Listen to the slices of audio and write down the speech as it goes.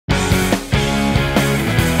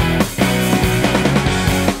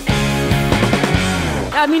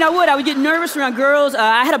I mean, I would get nervous around girls.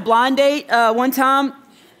 I had a blind date one time.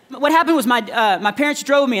 What happened was my parents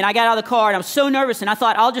drove me, and I got out of the car, and I was so nervous, and I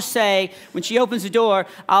thought, I'll just say, when she opens the door,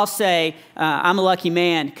 I'll say, I'm a lucky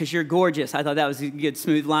man because you're gorgeous. I thought that was a good,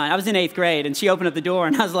 smooth line. I was in 8th grade, and she opened up the door,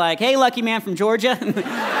 and I was like, hey, lucky man from Georgia.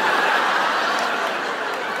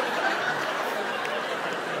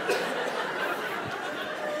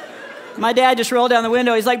 My dad just rolled down the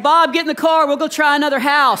window. He's like, Bob, get in the car. We'll go try another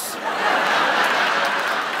house.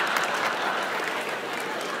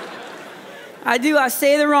 I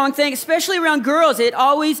say the wrong thing, especially around girls. It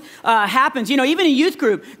always happens. You know, even in youth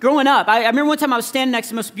group, growing up, I remember one time I was standing next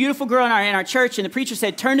to the most beautiful girl in our church, and the preacher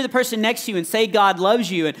said, turn to the person next to you and say God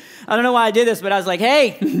loves you. And I don't know why I did this, but I was like,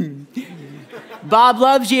 hey, Bob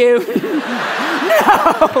loves you. No,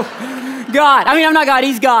 God. I mean, I'm not God,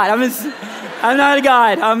 he's God. I'm not a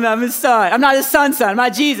God, I'm his son. I'm not his son's son, I'm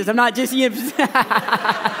not Jesus. I'm not just,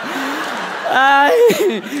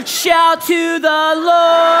 shout to the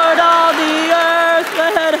Lord, all the earth.